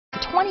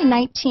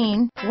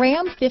2019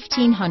 Ram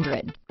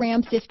 1500.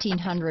 Ram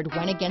 1500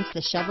 went against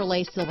the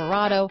Chevrolet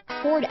Silverado,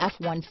 Ford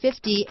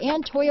F-150,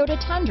 and Toyota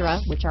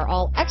Tundra, which are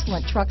all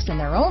excellent trucks in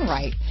their own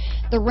right.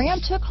 The Ram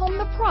took home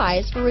the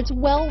prize for its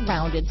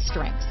well-rounded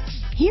strengths.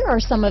 Here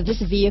are some of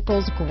this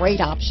vehicle's great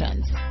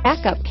options: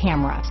 backup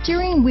camera,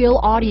 steering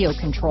wheel audio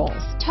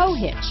controls, tow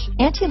hitch,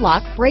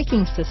 anti-lock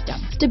braking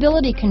system,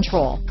 stability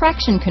control,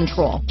 traction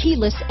control,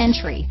 keyless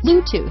entry,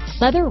 Bluetooth,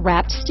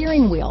 leather-wrapped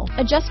steering wheel,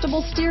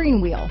 adjustable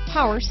steering wheel,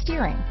 power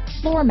steering,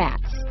 floor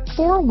mats,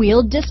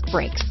 four-wheel disc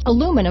brakes,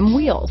 aluminum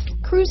wheels,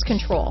 cruise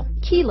control,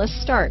 keyless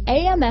start,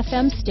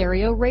 AM/FM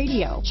stereo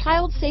radio,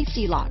 child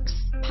safety locks,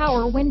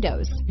 power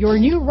windows. Your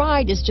new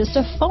ride is just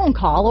a phone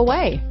call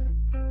away.